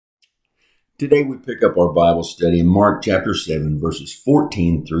Today we pick up our Bible study in Mark chapter 7, verses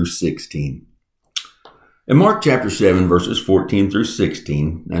 14 through 16. In Mark chapter 7, verses 14 through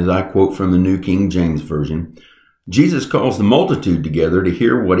 16, as I quote from the New King James Version, Jesus calls the multitude together to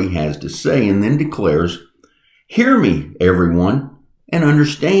hear what he has to say and then declares, "Hear me, everyone, and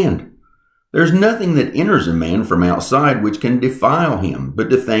understand. There's nothing that enters a man from outside which can defile him, but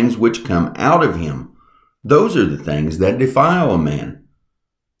the things which come out of him. Those are the things that defile a man.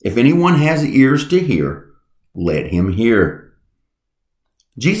 If anyone has ears to hear, let him hear."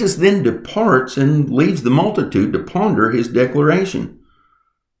 Jesus then departs and leaves the multitude to ponder his declaration.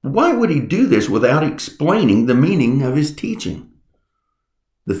 Why would he do this without explaining the meaning of his teaching?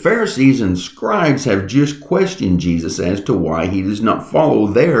 The Pharisees and scribes have just questioned Jesus as to why he does not follow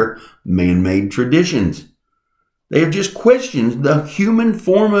their man-made traditions. They have just questioned the human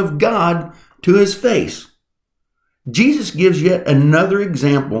form of God to his face. Jesus gives yet another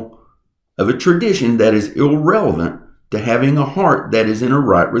example of a tradition that is irrelevant to having a heart that is in a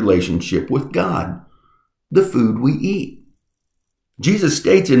right relationship with God, the food we eat. Jesus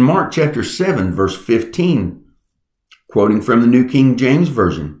states in Mark chapter 7, verse 15, quoting from the New King James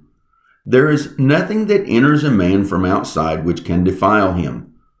Version, "There is nothing that enters a man from outside which can defile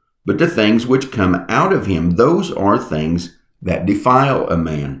him, but the things which come out of him, those are things that defile a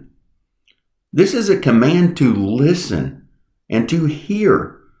man." This is a command to listen and to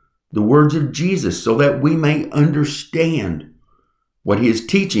hear the words of Jesus so that we may understand what he is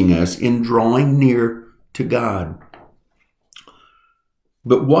teaching us in drawing near to God.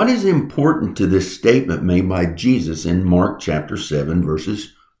 But what is important to this statement made by Jesus in Mark chapter 7,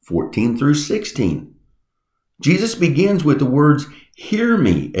 verses 14 through 16? Jesus begins with the words, "Hear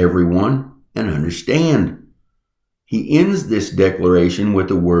me, everyone, and understand." He ends this declaration with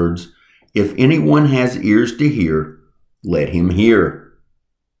the words, "If anyone has ears to hear, let him hear."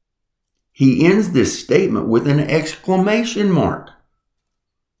 He ends this statement with an exclamation mark.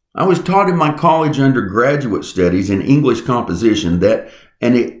 I was taught in my college undergraduate studies in English composition that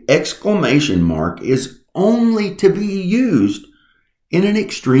an exclamation mark is only to be used in an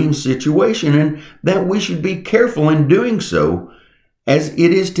extreme situation, and that we should be careful in doing so, as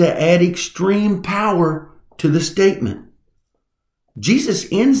it is to add extreme power to the statement. Jesus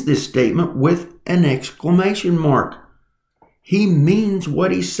ends this statement with an exclamation mark. He means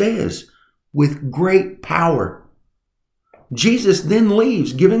what he says with great power. Jesus then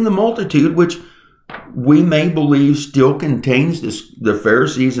leaves, giving the multitude, which we may believe still contains the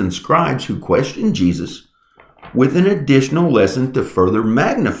Pharisees and scribes who questioned Jesus, with an additional lesson to further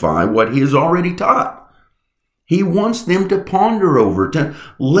magnify what he has already taught. He wants them to ponder over, to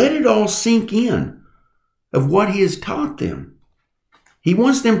let it all sink in of what he has taught them. He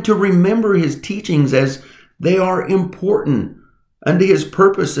wants them to remember his teachings as they are important unto his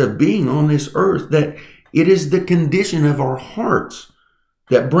purpose of being on this earth, that it is the condition of our hearts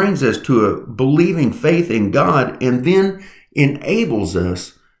that brings us to a believing faith in God and then enables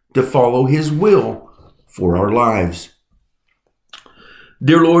us to follow his will for our lives.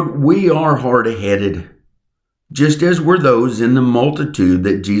 Dear Lord, we are hard-headed, just as were those in the multitude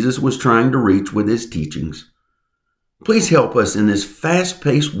that Jesus was trying to reach with his teachings. Please help us in this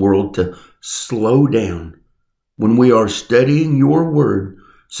fast-paced world to slow down when we are studying your word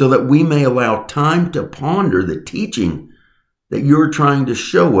so that we may allow time to ponder the teaching that you're trying to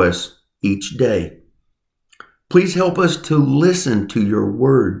show us each day. Please help us to listen to your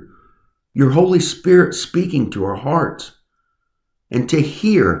word, your Holy Spirit speaking to our hearts, and to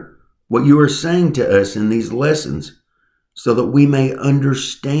hear what you are saying to us in these lessons so that we may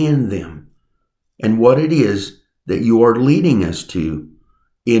understand them and what it is that you are leading us to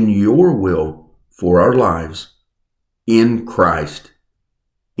in your will for our lives in Christ.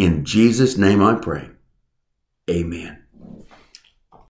 In Jesus' name I pray. Amen.